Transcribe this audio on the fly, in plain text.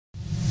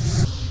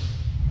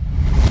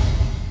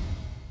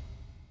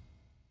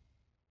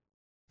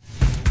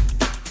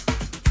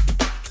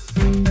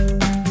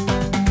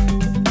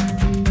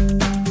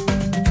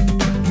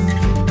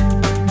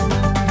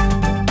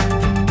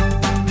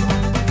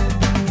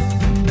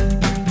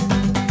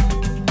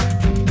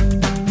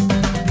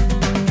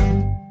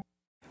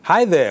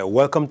Hi there,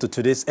 welcome to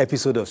today's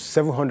episode of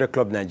 700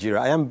 Club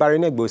Nigeria. I am Barry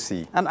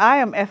Negbosi. And I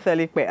am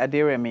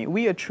Ideh.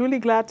 We are truly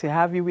glad to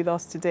have you with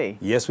us today.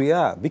 Yes, we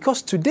are,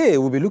 because today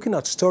we'll be looking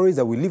at stories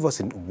that will leave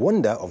us in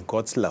wonder of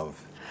God's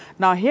love.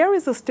 Now, here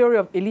is the story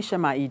of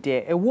Elishama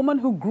Ideh, a woman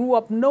who grew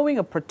up knowing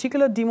a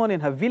particular demon in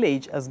her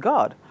village as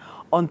God,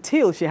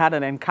 until she had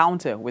an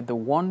encounter with the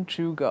one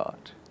true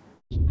God.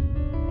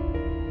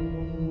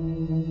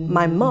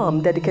 My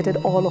mom dedicated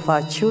all of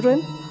our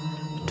children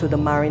to the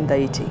marine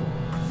deity.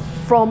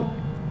 From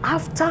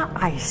after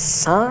I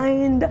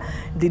signed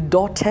the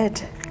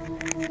dotted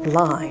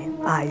line,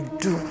 I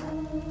do,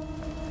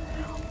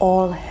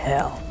 all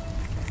hell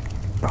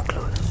broke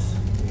loose.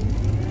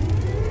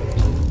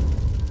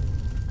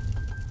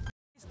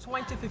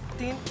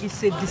 2015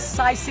 is a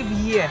decisive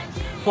year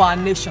for our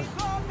nation.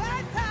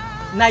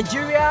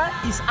 Nigeria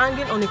is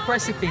hanging on a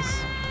precipice,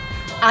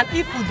 and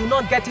if we do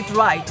not get it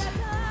right,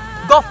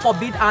 God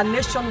forbid our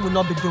nation will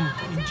not be doomed,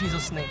 in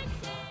Jesus' name.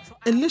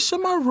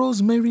 Elishama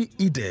Rosemary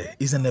Ideh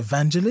is an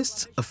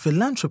evangelist, a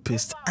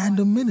philanthropist, and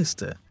a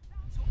minister.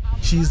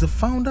 She is the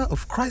founder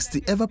of Christ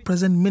the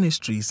Ever-Present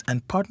Ministries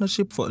and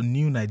Partnership for a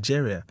New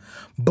Nigeria,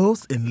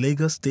 both in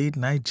Lagos State,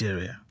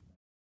 Nigeria.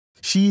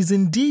 She is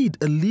indeed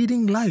a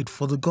leading light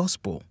for the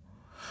gospel,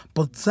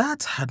 but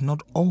that had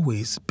not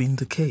always been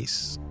the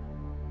case.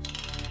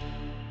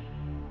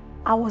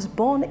 I was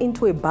born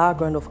into a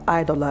background of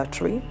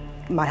idolatry.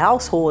 My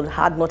household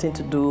had nothing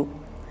to do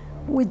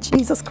with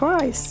Jesus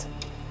Christ.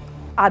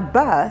 At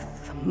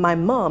birth, my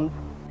mom,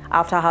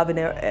 after having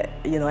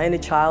any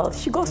child,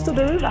 she goes to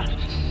the river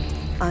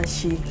and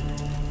she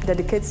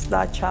dedicates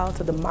that child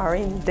to the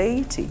marine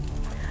deity.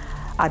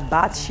 At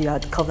birth, she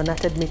had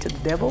covenanted me to the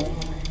devil.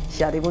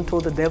 She had even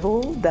told the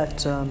devil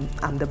that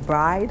I'm the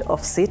bride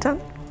of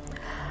Satan.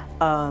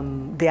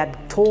 They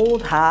had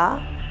told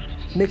her,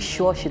 make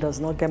sure she does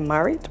not get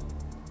married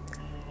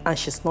and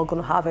she's not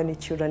going to have any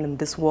children in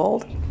this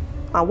world.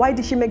 And why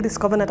did she make this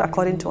covenant?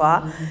 According to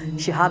her,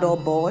 she had all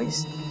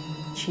boys.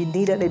 She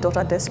needed a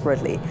daughter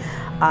desperately,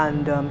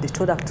 and they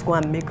told her to go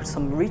and make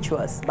some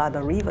rituals by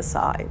the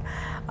riverside.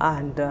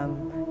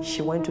 And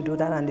she went to do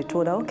that, and they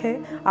told her,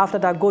 okay, after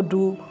that, go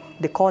do,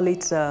 they call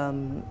it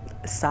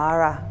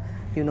Sahara.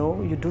 You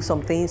know, you do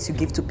some things, you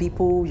give to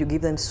people, you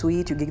give them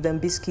sweet, you give them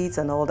biscuits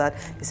and all that.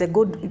 They said,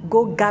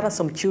 go gather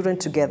some children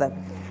together.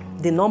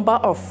 The number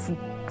of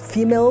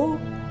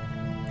female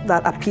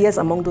that appears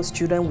among those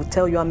children will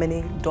tell you how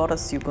many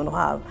daughters you're going to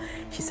have.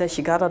 She said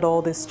she gathered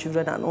all these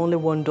children and only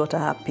one daughter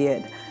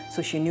appeared.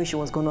 So she knew she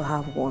was going to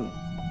have one.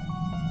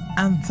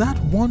 And that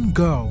one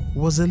girl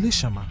was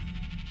Elishama.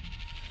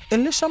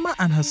 Elishama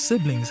and her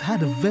siblings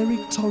had a very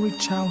torrid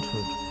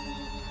childhood,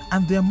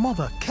 and their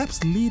mother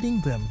kept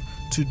leading them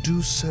to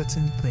do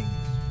certain things.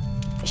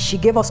 She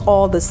gave us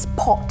all these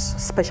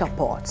pots, special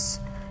pots.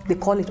 They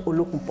call it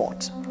Olokun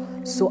pot.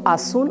 So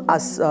as soon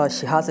as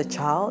she has a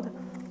child,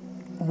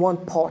 one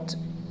pot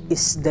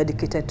is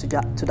dedicated to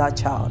that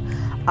child.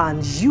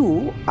 And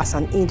you, as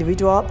an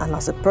individual and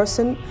as a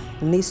person,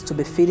 needs to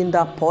be filling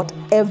that pot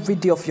every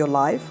day of your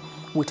life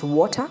with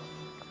water,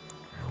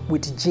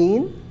 with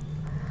gin,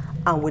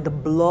 and with the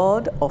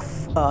blood of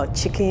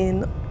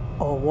chicken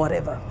or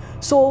whatever.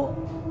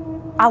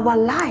 So our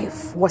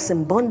life was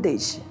in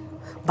bondage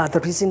by the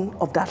reason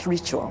of that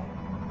ritual.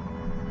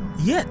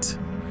 Yet,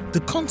 the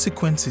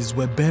consequences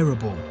were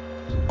bearable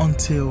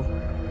until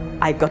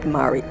I got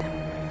married.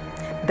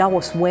 That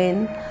was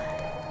when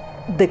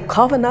the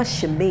covenant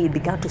she made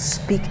began to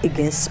speak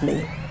against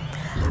me.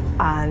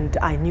 And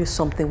I knew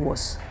something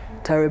was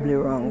terribly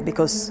wrong,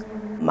 because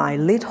my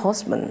late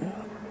husband,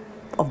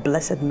 of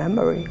blessed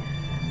memory,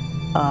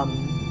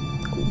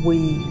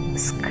 we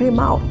scream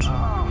out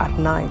at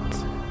night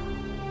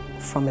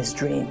from his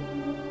dream.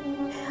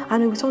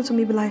 And he would turn to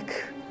me, be like,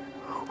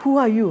 who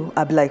are you?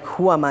 I'd be like,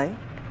 who am I?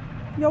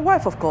 Your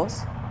wife, of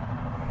course.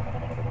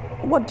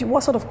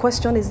 What sort of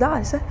question is that?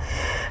 I said,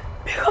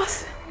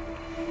 because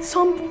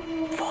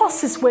some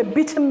forces were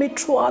beating me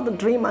throughout the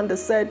dream, and they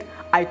said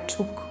I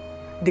took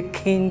the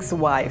king's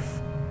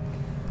wife.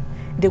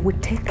 They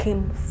would take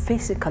him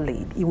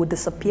physically. He would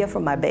disappear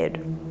from my bed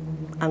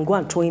and go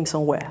and throw him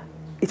somewhere.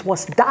 It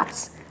was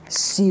that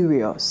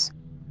serious.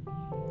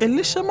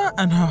 Elishama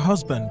and her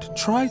husband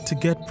tried to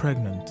get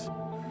pregnant,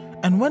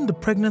 and when the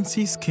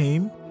pregnancies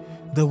came,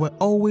 there were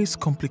always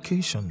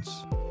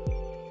complications.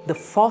 The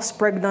first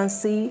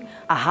pregnancy,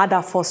 I had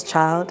our first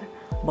child,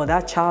 but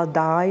that child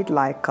died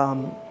like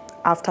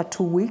after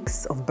 2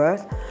 weeks of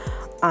birth.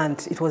 And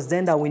it was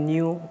then that we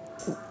knew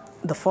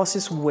the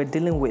forces we were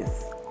dealing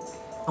with.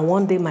 And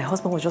one day my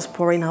husband was just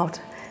pouring out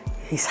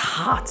his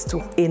heart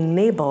to a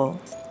neighbor,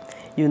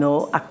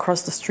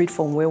 across the street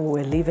from where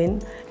we were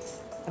living,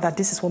 that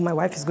this is what my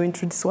wife is going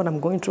through, this is what I'm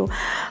going through.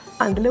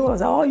 And the lady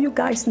was like, all you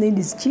guys need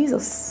is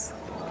Jesus.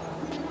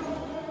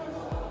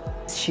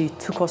 She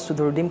took us to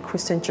the Redeemed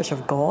Christian Church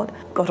of God,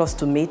 got us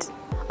to meet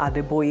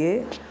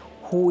Adeboye,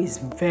 who is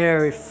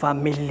very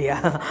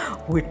familiar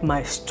with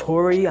my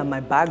story and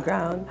my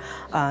background,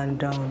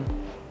 and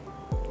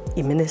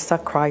he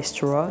ministered Christ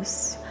to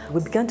us.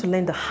 We began to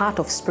learn the heart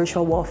of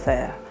spiritual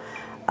warfare,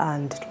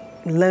 and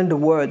learn the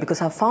word,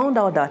 because I found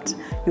out that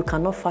you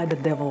cannot fight the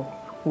devil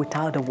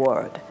without the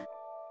word.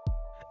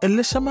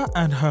 Elishama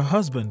and her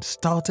husband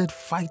started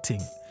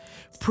fighting,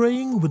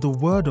 praying with the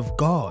word of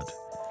God,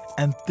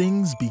 and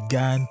things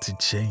began to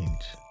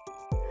change.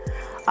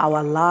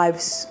 Our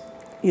lives,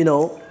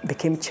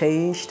 became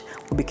changed.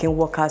 We became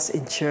workers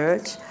in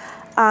church.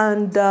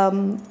 And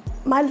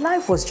my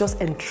life was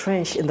just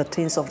entrenched in the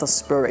things of the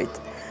Spirit.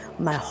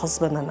 My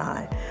husband and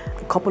I,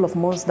 a couple of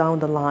months down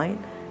the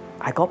line,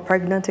 I got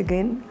pregnant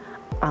again,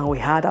 and we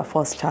had our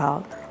first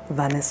child,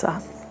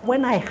 Vanessa.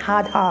 When I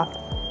had her,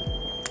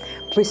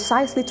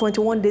 precisely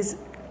 21 days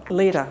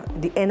later,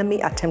 the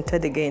enemy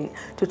attempted again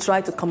to try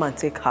to come and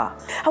take her.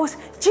 I was,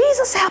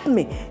 Jesus help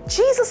me,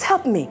 Jesus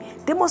help me.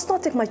 They must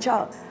not take my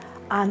child.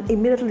 And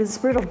immediately the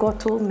Spirit of God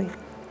told me,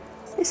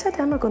 he said,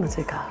 they're not going to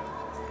take her.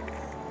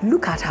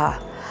 Look at her.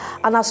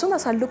 And as soon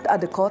as I looked at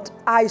the cot,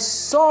 I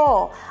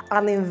saw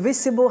an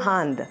invisible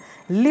hand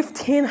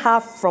lifting her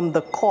from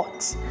the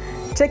cot,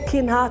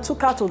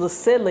 took her to the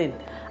ceiling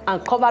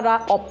and covered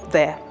her up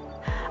there.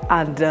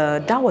 And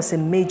that was a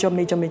major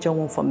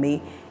one for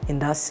me in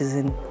that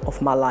season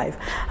of my life.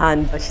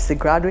 And she's a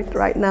graduate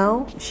right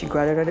now. She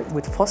graduated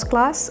with first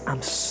class.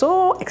 I'm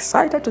so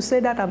excited to say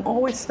that. I'm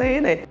always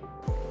saying it.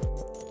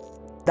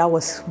 That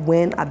was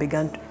when I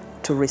began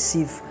to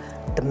receive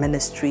the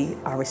ministry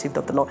I received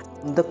of the Lord.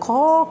 The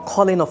core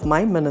calling of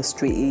my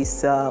ministry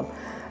is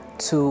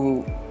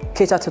to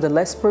cater to the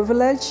less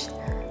privileged,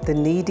 the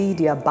needy,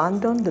 the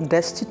abandoned, the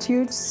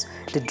destitutes,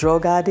 the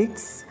drug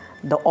addicts,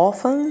 the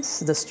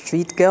orphans, the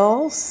street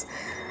girls,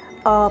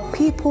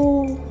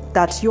 people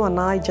that you and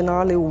I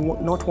generally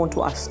would not want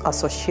to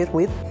associate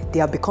with. They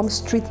have become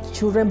street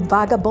children,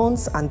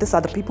 vagabonds, and these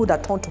are the people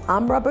that turn to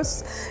armed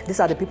robbers. These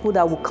are the people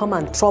that will come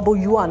and trouble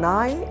you and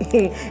I,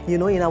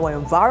 in our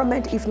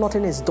environment if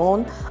nothing is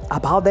done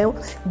about them.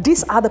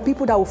 These are the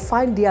people that will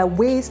find their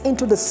ways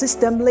into the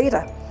system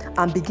later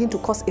and begin to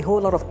cause a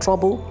whole lot of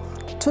trouble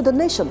to the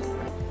nation.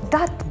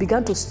 That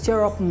began to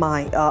stir up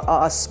my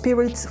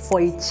spirit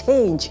for a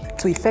change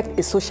to effect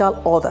a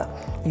social order,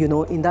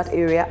 in that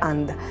area.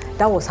 And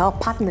that was how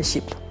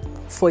partnership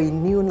for a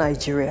new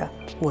Nigeria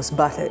was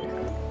birthed.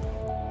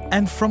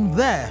 And from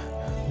there,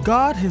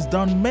 God has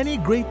done many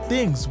great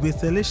things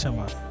with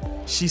Elishama.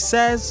 She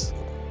says,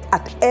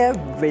 at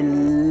every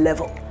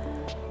level,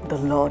 the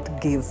Lord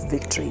gave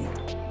victory.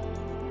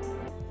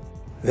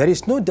 There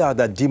is no doubt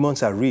that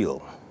demons are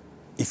real.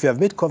 If you have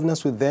made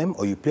covenants with them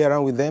or you play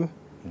around with them,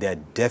 there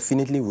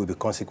definitely will be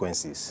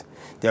consequences.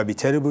 There will be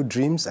terrible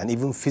dreams and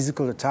even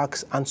physical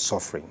attacks and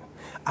suffering.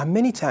 And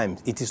many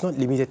times, it is not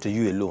limited to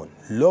you alone.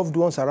 Loved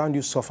ones around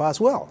you suffer as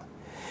well.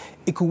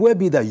 It could well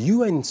be that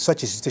you are in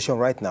such a situation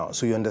right now,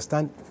 so you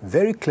understand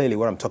very clearly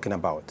what I'm talking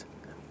about.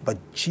 But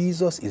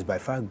Jesus is by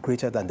far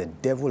greater than the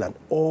devil and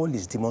all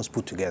his demons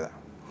put together.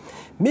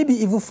 Maybe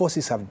evil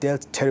forces have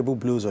dealt terrible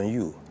blows on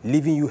you,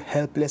 leaving you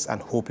helpless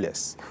and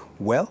hopeless.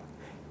 Well,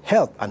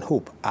 help and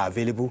hope are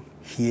available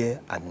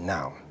here and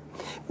now.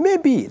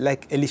 Maybe,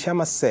 like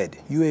Elishama said,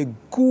 you're a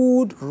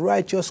good,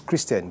 righteous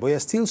Christian, but you're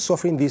still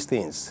suffering these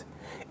things.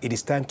 It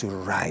is time to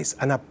rise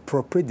and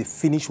appropriate the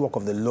finished work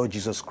of the Lord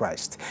Jesus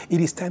Christ. It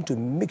is time to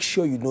make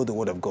sure you know the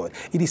Word of God.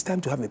 It is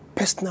time to have a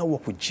personal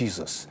walk with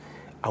Jesus.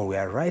 And we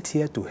are right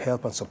here to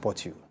help and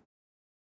support you.